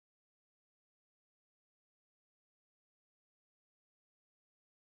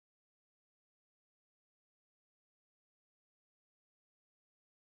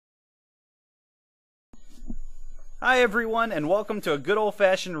Hi everyone, and welcome to a good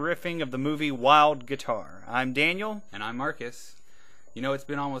old-fashioned riffing of the movie Wild Guitar. I'm Daniel. And I'm Marcus. You know, it's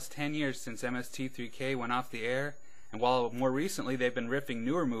been almost 10 years since MST3K went off the air, and while more recently they've been riffing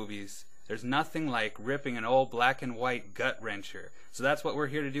newer movies, there's nothing like ripping an old black and white gut-wrencher. So that's what we're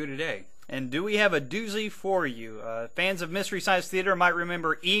here to do today. And do we have a doozy for you? Fans of Mystery Science Theater might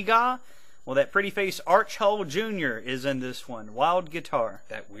remember EGA. Well, that pretty-faced Arch Hall Jr. is in this one, Wild Guitar.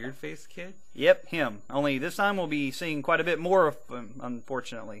 That weird-faced kid? Yep, him. Only this time we'll be seeing quite a bit more of him,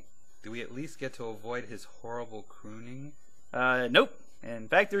 unfortunately. Do we at least get to avoid his horrible crooning? Nope. In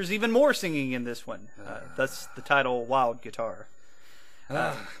fact, there's even more singing in this one. Thus the title, Wild Guitar.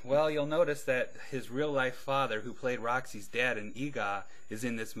 Well, you'll notice that his real-life father, who played Roxy's dad in EGA, is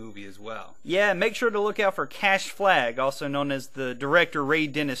in this movie as well. Yeah, make sure to look out for Cash Flagg, also known as the director Ray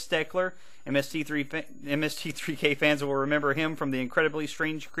Dennis Steckler. MST3K fans will remember him from The Incredibly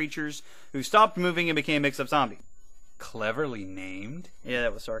Strange Creatures Who Stopped Moving and Became Mixed Up Zombie. Cleverly named? Yeah,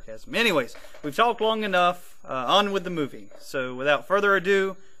 that was sarcasm. Anyways, we've talked long enough. On with the movie. So, without further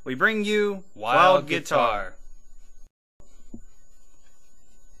ado, we bring you Wild Guitar.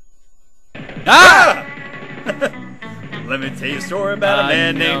 Ah! Let me tell you a story about a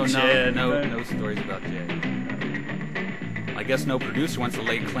man named Jed. No stories about Jed. I guess no producer wants to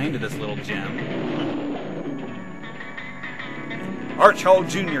lay claim to this little gem. Arch Hall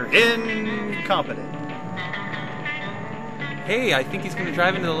Jr. incompetent. Hey, I think he's going to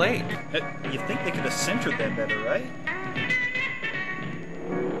drive into the lake. You think they could have centered that better, right?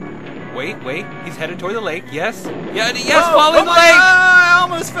 Wait, he's headed toward the lake. Yes, yes, Whoa, fall in the lake! I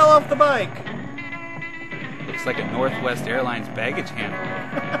almost fell off the bike. Looks like a Northwest Airlines baggage handler.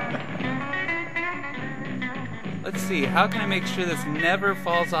 Let's see, how can I make sure this never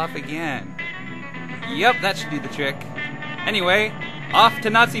falls off again? Yep, that should do the trick. Anyway, off to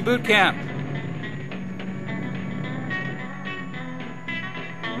Nazi boot camp.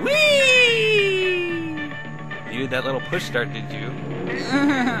 Whee! Needed that little push start, did you?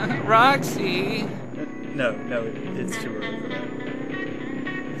 Roxy! No, it's too early for that.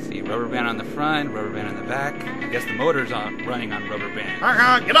 Let's see, rubber band on the front, rubber band on the back. I guess the motor's running on rubber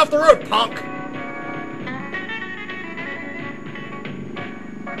band. Get off the road, punk!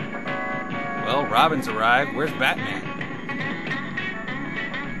 Well, Robin's arrived. Where's Batman?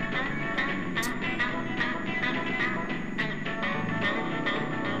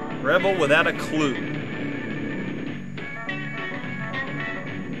 Rebel without a clue.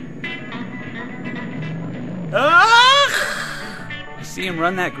 Ah! You see him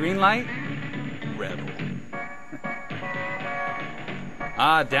run that green light? Rebel.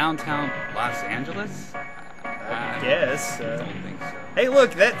 Downtown Los Angeles? I guess. I don't think so. Hey,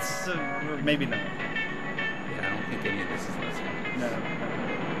 look, that's... maybe not. Yeah, I don't think any of this is Los Angeles. No.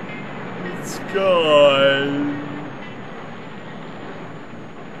 It's gone.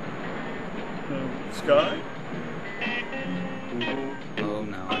 Sky? Oh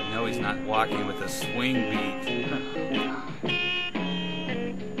no, I know he's not walking with a swing beat.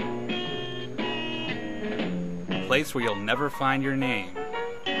 Place where you'll never find your name.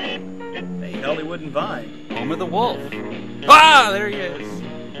 Hey, Hollywood and Vine. Home of the wolf. Ah, there he is.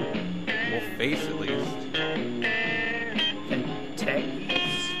 Wolf face, at least. Kentucky.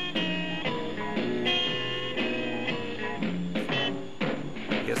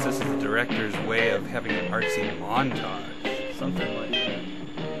 I guess this is the director's way of having an artsy montage. Something like that.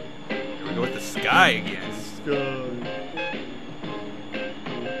 Here we go with the sky again. Sky.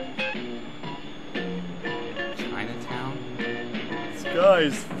 Chinatown.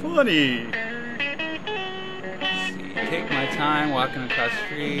 Sky's funny. Let's see. Take my time walking across the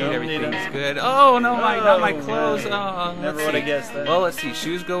street. Don't Everything's need 'em. good. Oh no, not my Oh, clothes. man. Oh, Never let's would have see. guessed that. Well, let's see.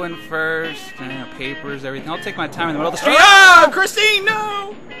 Shoes go in first. Papers, everything. I'll take my time in the middle of the street. Ah! Christine,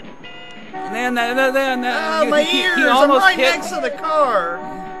 no! Then, My he ears! I'm almost right hit. next to the car.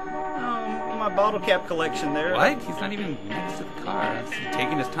 Oh, my bottle cap collection there. What? He's not even next to the car. He's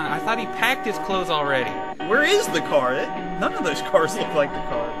taking his time. I thought he packed his clothes already. Where is the car? None of those cars look like the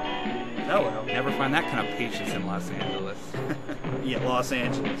car. Oh well. Never find that kind of patience in Los Angeles. Yeah, Los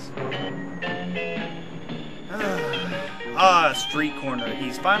Angeles. Street corner.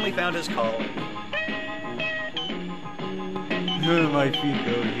 He's finally found his calling. My feet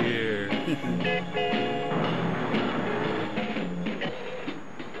go here.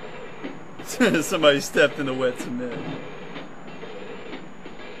 Somebody stepped in the wet cement.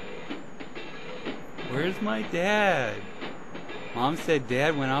 Where's my dad? Mom said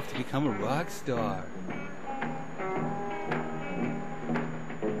Dad went off to become a rock star.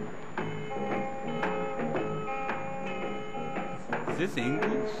 Is this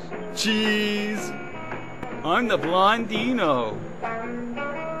English? Cheese. I'm the Blondino.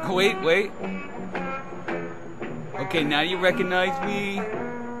 Wait. Okay, now you recognize me.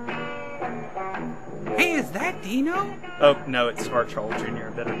 Hey, is that Dino? Oh, no, it's Arch Hall Jr. I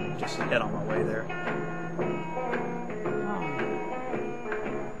better just head on my way there.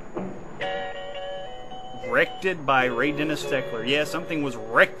 Wrecked by Ray Dennis Steckler. Yeah, something was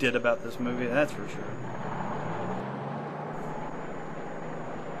wrecked about this movie, that's for sure.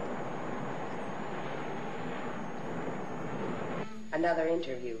 Another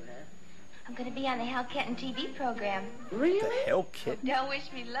interview, huh? I'm going to be on the Hal Kenton TV program. Really? The hell, kid? Don't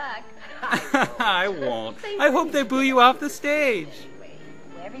wish me luck. I won't. I hope they boo you off the stage.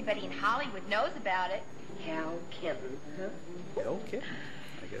 Well, everybody in Hollywood knows about it. Hal Kenton, huh? Hell, kid?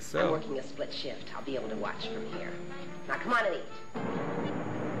 I guess I'm so. working a split shift. I'll be able to watch from here. Now, come on and eat.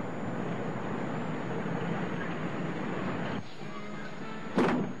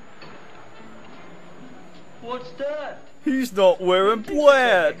 What's that? He's not wearing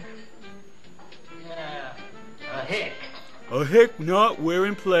plaid. A hick. A hick not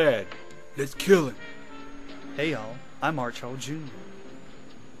wearing plaid. Let's kill him. Hey, y'all. I'm Arch Hall Jr.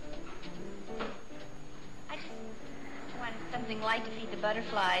 I just wanted something light to feed the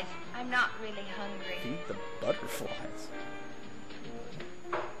butterflies. I'm not really hungry. Feed the butterflies.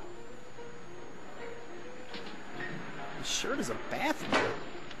 His shirt is a bathrobe.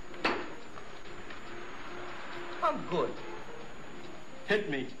 I'm good. Hit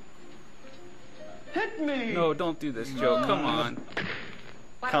me. Hit me! No, don't do this, Joe. Come on.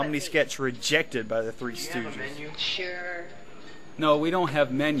 Comedy sketch rejected by the Three Do you have a Stooges. menu? Sure. No, we don't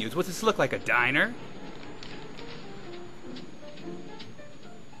have menus. What's this look like, a diner?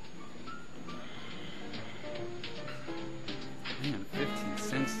 Man, 15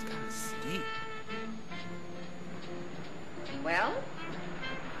 cents is kind of steep. Well,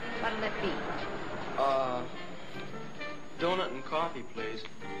 what'll it be? Donut and coffee, please.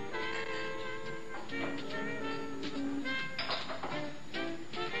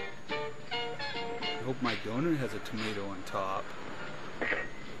 I hope my donut has a tomato on top.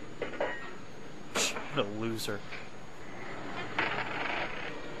 What a loser.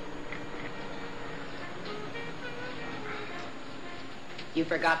 You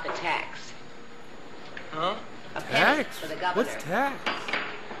forgot the tax. Huh? A penny Tax? for the governor. What's tax?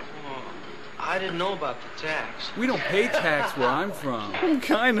 Oh, I didn't know about the tax. We don't pay tax where I'm from. I'm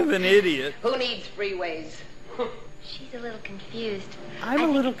kind of an idiot. Who needs freeways? She's a little confused. I'm I a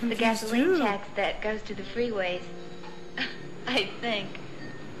think little it's confused, the gasoline too. tax that goes to the freeways. I think.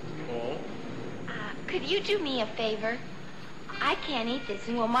 Oh? Could you do me a favor? I can't eat this,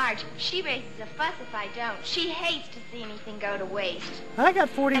 and well, Marge, she raises a fuss if I don't. She hates to see anything go to waste. I got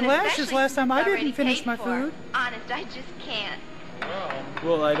 40 And lashes especially last time. since I it's didn't already finish paid my for. food. Honest, I just can't. Well,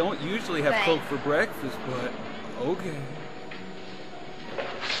 Well, I don't usually have Thanks. Coke for breakfast, but okay.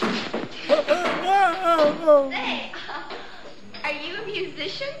 Say, are you a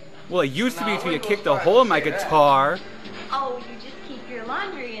musician? Well, it used to be No, until you we kicked go a hole in my say that. guitar. Oh, you just keep your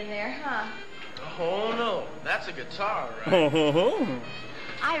laundry in there, huh? oh no, that's a guitar, right? Oh,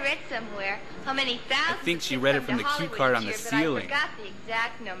 I read somewhere how many thousands. I think she of read it kids from come the to cue Hollywood card each on the year, ceiling. But I forgot the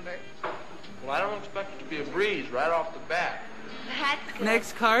exact number. Well, I don't expect it to be a breeze right off the bat. That's good.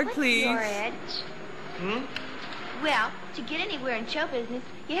 Next card, What's please. your edge? Hmm? Well, to get anywhere in show business,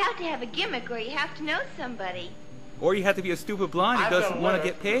 you have to have a gimmick or you have to know somebody. Or you have to be a stupid blonde who I've got doesn't a want letter to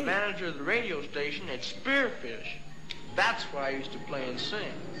get from the paid. manager of the radio station at Spearfish. That's where I used to play and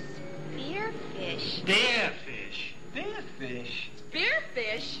sing. Spearfish. Deerfish. Deerfish.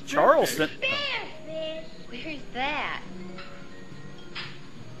 Spearfish? Charleston. Spearfish. Where's that?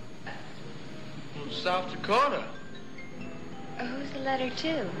 From South Dakota. Who's the letter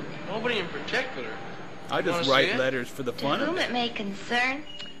to? Nobody in particular. I just Wanna see write it? letters for the To fun whom of it it. may concern?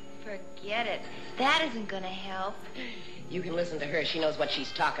 Forget it. That isn't going to help. You can listen to her. She knows what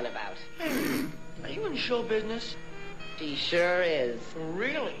she's talking about. Are you in show business? She sure is.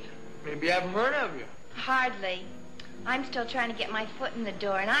 Really? Maybe I've heard of you. Hardly. I'm still trying to get my foot in the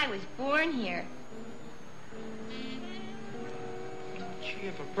door, and I was born here. Gee,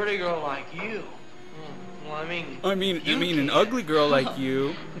 if a pretty girl like you. Well, I mean. I mean, an can. ugly girl like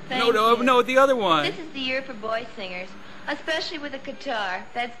you. Thank no, you. no, the other one. This is the year for boy singers, especially with a guitar.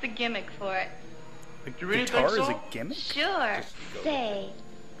 That's the gimmick for it. The You really guitar think is so? a gimmick? Sure. Say,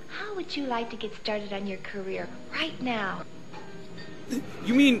 how would you like to get started on your career right now?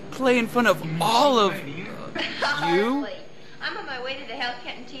 You mean play in front of all of you? Hardly. I'm on my way to the Hal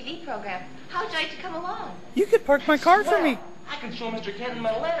Kenton TV program. How would you like to come along? You could park my car for me. I can show Mr. Kenton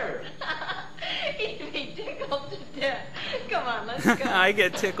my letter. He'd be tickled to death. Come on, let's go. I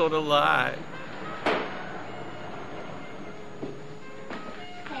get tickled a lot.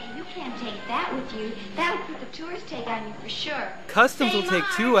 can take that with you. That would put the tourist tag on you for sure. Customs will Say, take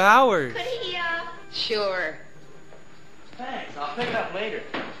Marge, 2 hours. Could he, Sure. Thanks, I'll pick it up later.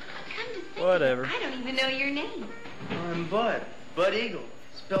 come to think Whatever. of it, I don't even know your name. I'm Bud. Bud Eagle.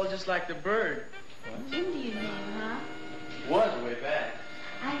 Spelled just like the bird. Indian name, huh? Was way back.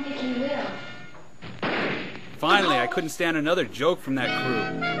 I'm Vicky Will. Finally, I couldn't stand another joke from that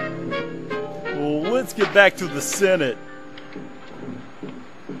crew. Well, let's get back to the Senate.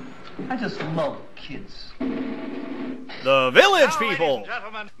 I just love kids. The village Now, people. ladies and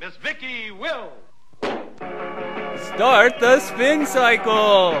gentlemen, Miss Vicky Will. Start the spin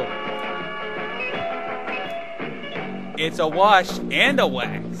cycle. It's a wash and a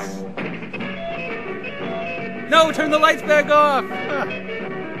wax. No, turn the lights back off. What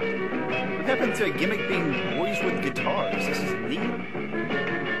happened to a gimmick being boys with guitars? This is neat.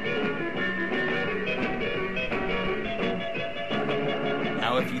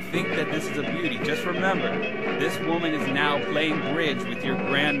 Now, if you think that this is a beauty, just remember, this woman is now playing bridge with your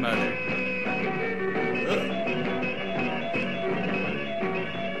grandmother.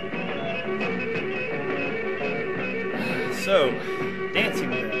 So, dancing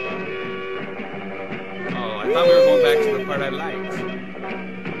then. Oh, I thought we were going back to the part I liked.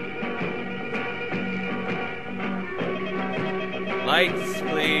 Lights,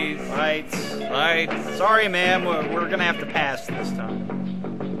 please. Lights. Lights. Sorry, ma'am. We're gonna have to pass this time.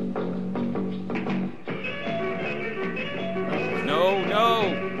 No, no.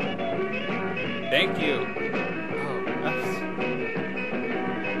 Thank you.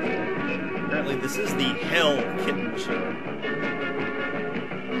 Apparently, this is the Hell Kitten Show.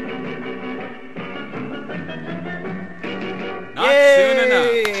 Not Yay! soon enough.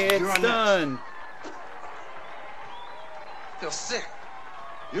 It's done. I feel sick.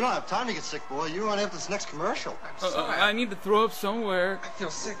 You don't have time to get sick, boy. You run after this next commercial. I need to throw up somewhere. I feel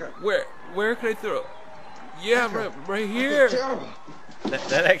sick. Where could I throw? Yeah, right here. Terrible.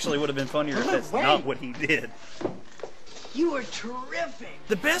 That actually would have been funnier if that's not what he did. You were terrific.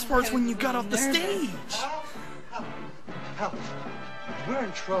 The best part's when you got off the stage. Help. We're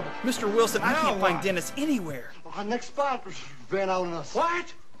in trouble. Mr. Wilson, I Now can't find what? Dennis anywhere. Our next spot ran out on us.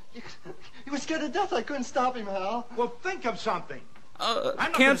 What? He was scared to death. I couldn't stop him, Hal. Well, think of something. I'm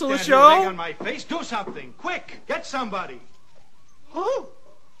not Cancel gonna the stand here with egg show? on my face. Do something. Quick. Get somebody. Who?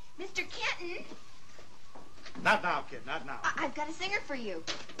 Mr. Kenton, Not now, kid. Not now. I've got a singer for you.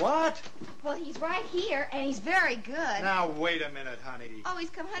 What? Well, he's right here, and he's very good. Now, wait a minute, honey. Oh,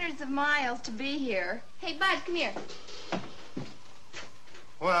 he's come hundreds of miles to be here. Hey, Bud, come here.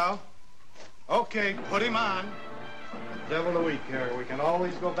 Well, okay, put him on. Devil a week here. We can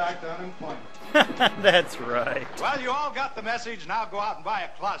always go back to unemployment. That's right. Well, you all got the message. Now go out and buy a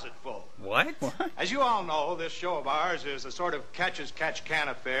closet full. What? As you all know, this show of ours is a sort of catch-as-catch-can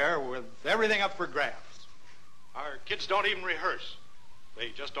affair with everything up for grabs. Our kids don't even rehearse. They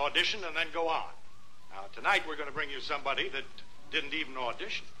just audition and then go on. Now, tonight we're going to bring you somebody that didn't even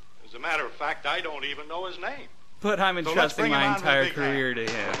audition. As a matter of fact, I don't even know his name. But I'm So let's entrusting bring him my on with a entire big career to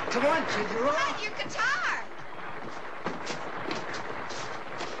him. Come on, kid. You're Bud, up. your guitar.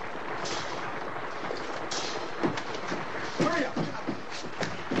 Hurry up.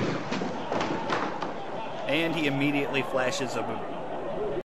 And he immediately flashes a boob.